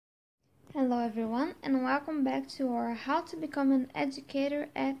Hello everyone, and welcome back to our How to Become an Educator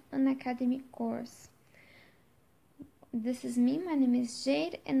at Unacademy course. This is me, my name is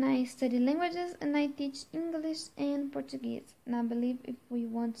Jade, and I study languages and I teach English and Portuguese. And I believe if we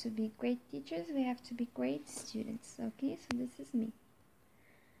want to be great teachers, we have to be great students, okay? So this is me.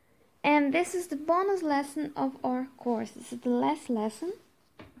 And this is the bonus lesson of our course. This is the last lesson.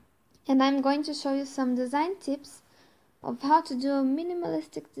 And I'm going to show you some design tips of how to do a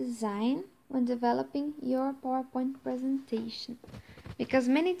minimalistic design when developing your PowerPoint presentation, because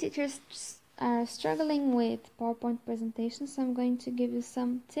many teachers are struggling with PowerPoint presentations. So I'm going to give you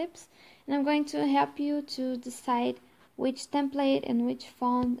some tips, and I'm going to help you to decide which template and which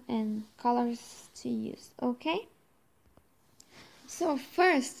font and colors to use, okay? So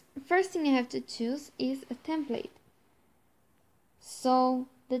first thing you have to choose is a template. So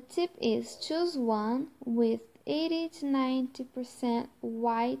the tip is choose one with 80 to 90%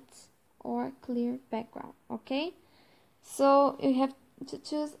 white or clear background, okay? So you have to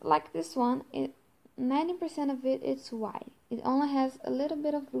choose like this one. 90% of it is white. It only has a little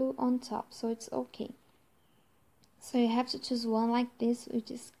bit of blue on top, so it's okay. So you have to choose one like this, which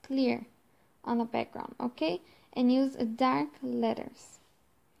is clear on the background, okay? And use dark letters.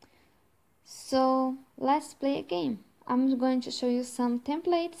 So let's play a game. I'm going to show you some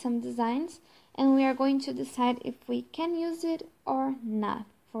templates, some designs, and we are going to decide if we can use it or not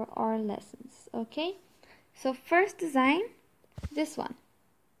for our lessons, okay? So first design, this one.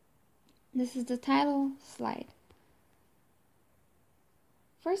 This is the title slide.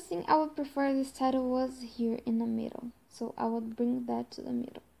 First thing, I would prefer this title was here in the middle, so I would bring that to the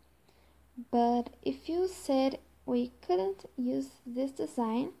middle. But if you said we couldn't use this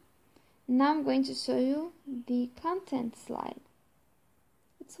design, now I'm going to show you the content slide.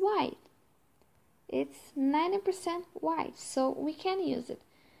 It's white. It's 90% white, so we can use it.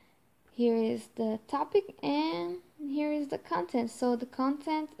 Here is the topic and here is the content. So the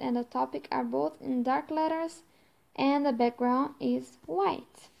content and the topic are both in dark letters and the background is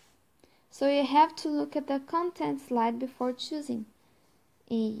white. So you have to look at the content slide before choosing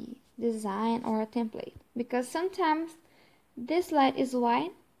a design or a template, because sometimes this slide is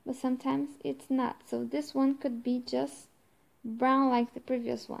white but sometimes it's not. So this one could be just brown like the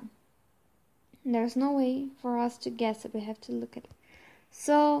previous one. There's no way for us to guess it. We have to look at it.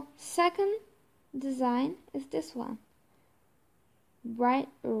 So second design is this one, bright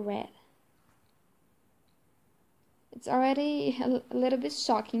red. It's already a little bit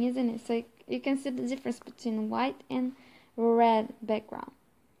shocking, isn't it? So you can see the difference between white and red background.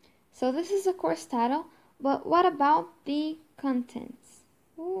 So this is a course title, but what about the contents?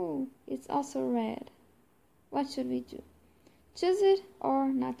 Ooh, it's also red. What should we do? Choose it or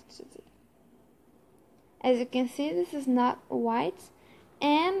not choose it? As you can see, this is not white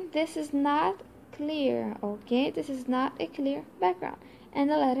and this is not clear, okay? This is not a clear background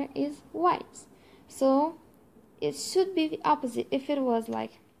and the letter is white. So it should be the opposite. If it was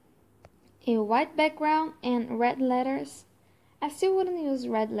like a white background and red letters, I still wouldn't use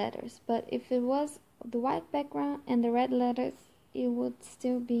red letters, but if it was the white background and the red letters, it would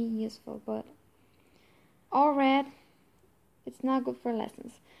still be useful. But all red, it's not good for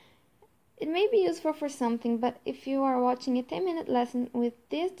lessons. It may be useful for something, but if you are watching a 10-minute lesson with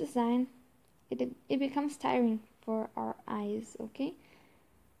this design, it becomes tiring for our eyes, okay?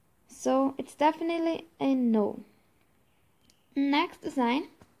 So it's definitely a no. Next design,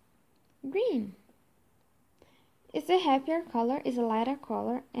 green. It's a happier color, it's a lighter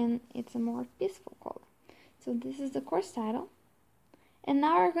color, and it's a more peaceful color. So this is the course title. And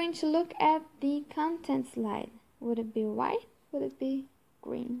now we're going to look at the content slide. Would it be white? Would it be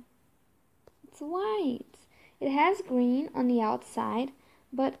green? It's white. It has green on the outside,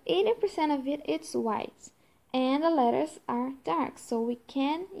 but 80% of it is white. And the letters are dark, so we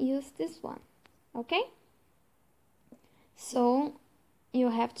can use this one. Okay? So you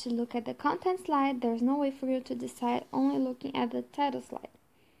have to look at the content slide. There's no way for you to decide only looking at the title slide.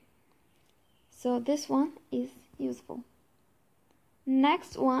 So this one is useful.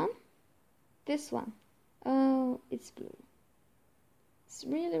 Next one, this one. Oh, it's blue. It's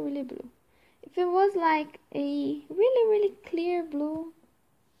really, really blue. If it was like a really, really clear blue,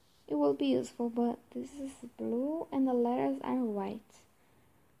 it will be useful, but this is blue and the letters are white.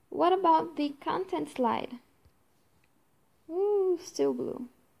 What about the content slide? Ooh, still blue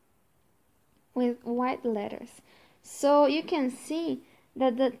with white letters. So you can see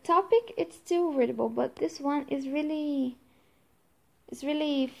that the topic is still readable, but this one is really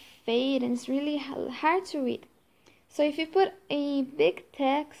fade and it's really hard to read. So if you put a big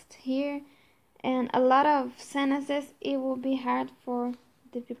text here and a lot of sentences, it will be hard for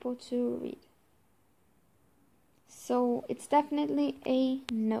the people to read. So it's definitely a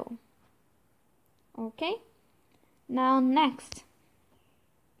no. Okay, now next.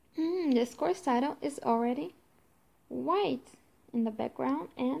 This course title is already white in the background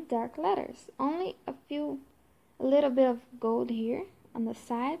and dark letters. Only a little bit of gold here on the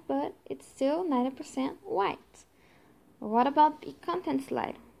side, but it's still 90% white. What about the content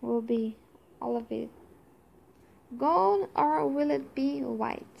slide? Will be all of it gold or will it be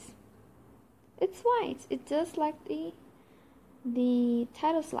white? It's white. It's just like the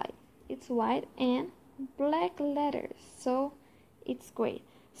title slide. It's white and black letters, so it's great.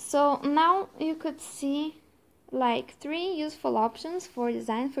 So now you could see like 3 useful options for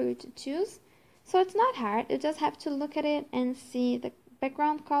design for you to choose. So it's not hard. You just have to look at it and see the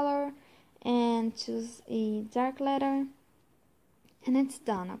background color and choose a dark letter, and it's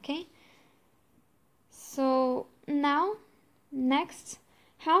done. Okay, so now next,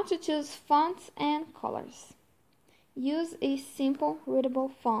 how to choose fonts and colors. Use a simple readable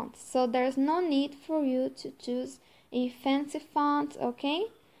font, so there's no need for you to choose a fancy font, okay,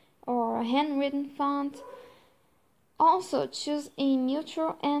 or a handwritten font. Also choose a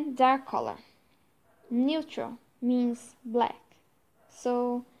neutral and dark color. Neutral means black,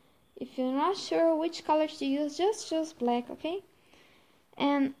 so if you're not sure which colors to use, just choose black, okay?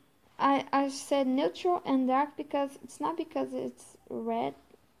 And I said neutral and dark because it's not because it's red,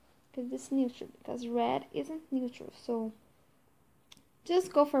 because it's neutral, because red isn't neutral. So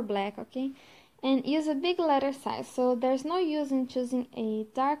just go for black, okay? And use a big letter size, so there's no use in choosing a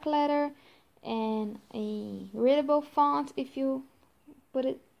dark letter and a readable font if you put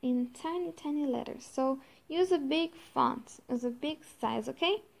it in tiny letters. So use a big font, use a big size,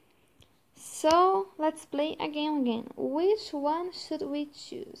 okay? So let's play a game again. Which one should we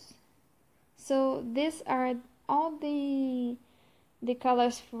choose? So these are all the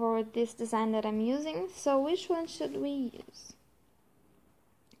colors for this design that I'm using. So which one should we use?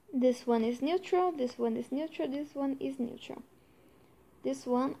 This one is neutral, this one is neutral, this one is neutral. This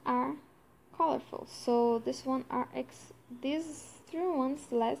one are colorful, so these 3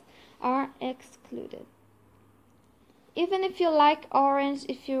 ones last are excluded. Even if you like orange,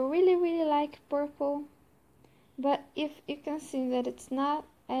 if you really like purple, but if you can see that it's not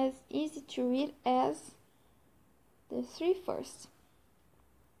as easy to read as the 3 first.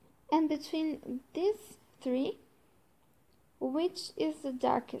 And between these 3, which is the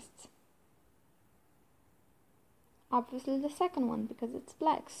darkest? Obviously the second one, because it's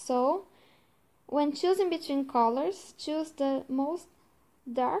black. So when choosing between colors, choose the most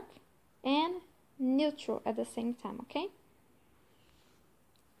dark and neutral at the same time, okay?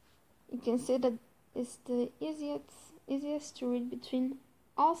 You can see that it's the easiest to read between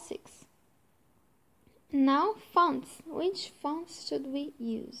all 6. Now fonts. Which fonts should we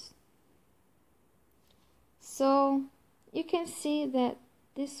use? So you can see that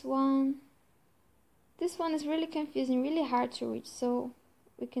this one is really confusing, really hard to read, so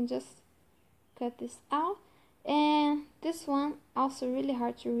we can just cut this out. And this one also really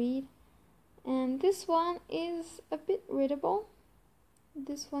hard to read, and this one is a bit readable,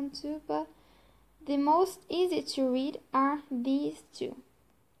 this one too, but the most easy to read are these 2.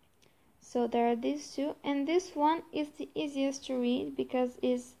 So there are these 2, and this one is the easiest to read because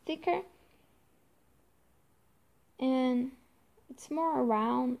it's thicker and it's more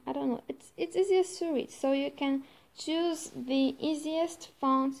round. I don't know, it's easiest to read, so you can choose the easiest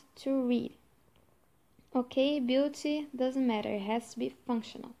font to read. Okay, beauty doesn't matter, it has to be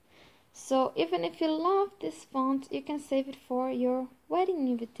functional. So even if you love this font, you can save it for your wedding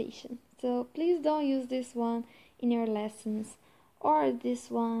invitation. So please don't use this one in your lessons, or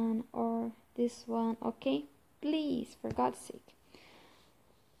this one, okay? Please, for God's sake.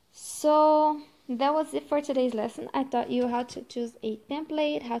 So that was it for today's lesson. I taught you how to choose a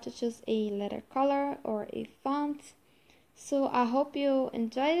template, how to choose a letter color or a font. So I hope you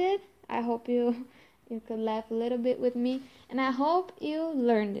enjoyed it. I hope you could laugh a little bit with me, and I hope you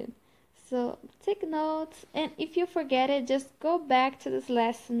learned it. So take notes, and if you forget it, just go back to this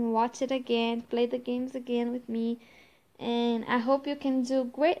lesson, watch it again, play the games again with me, and I hope you can do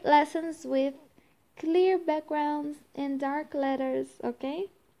great lessons with clear backgrounds and dark letters, okay?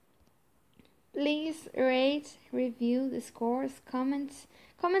 Please rate, review this course, comment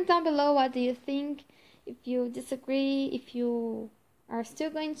down below what do you think, if you disagree, if you are still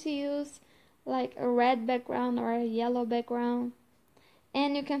going to use like a red background or a yellow background.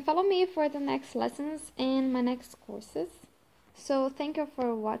 And you can follow me for the next lessons and my next courses. So thank you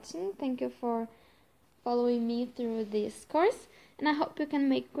for watching, thank you for following me through this course, and I hope you can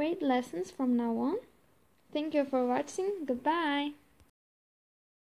make great lessons from now on. Thank you for watching, goodbye.